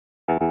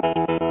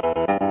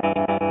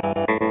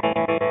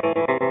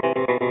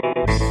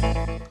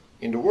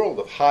In the world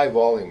of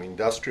high-volume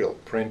industrial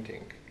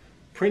printing,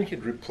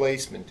 printhead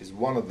replacement is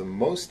one of the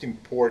most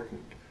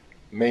important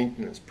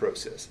maintenance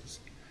processes.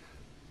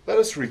 Let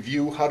us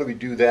review how do we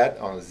do that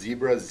on a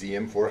Zebra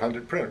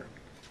ZM400 printer.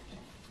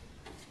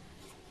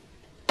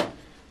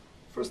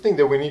 First thing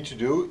that we need to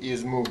do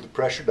is move the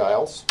pressure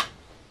dials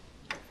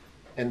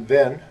and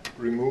then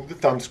remove the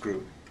thumb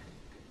screw.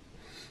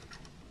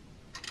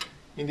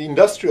 In the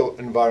industrial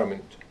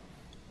environment,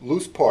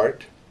 loose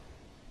part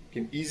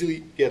can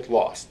easily get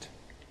lost.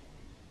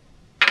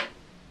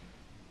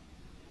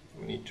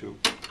 We need to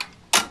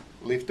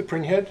lift the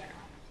printhead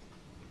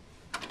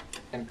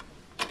and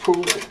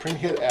pull the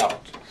printhead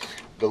out.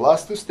 The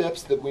last two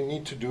steps that we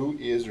need to do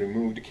is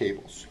remove the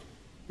cables.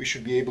 We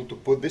should be able to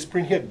put this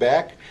printhead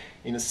back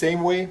in the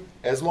same way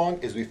as long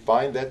as we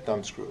find that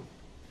thumb screw.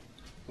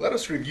 Let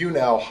us review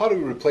now how to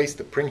replace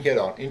the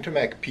printhead on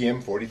Intermac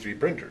PM43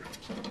 printer.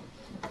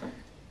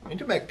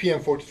 Intermac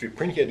PM43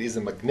 printhead is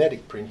a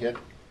magnetic printhead,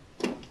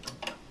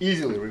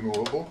 easily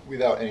removable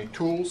without any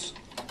tools,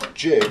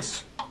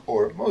 jigs,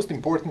 or most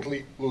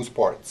importantly, loose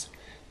parts.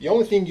 The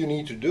only thing you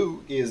need to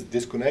do is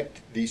disconnect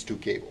these two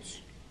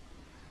cables.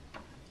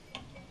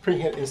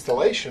 Printhead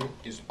installation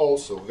is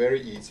also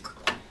very easy.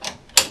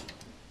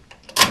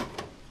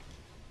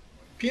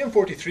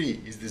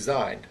 PM43 is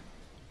designed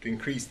to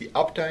increase the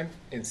uptime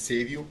and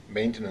save you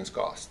maintenance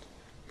cost.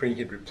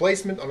 Printhead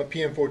replacement on a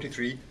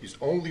PM43 is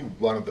only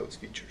one of those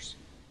features.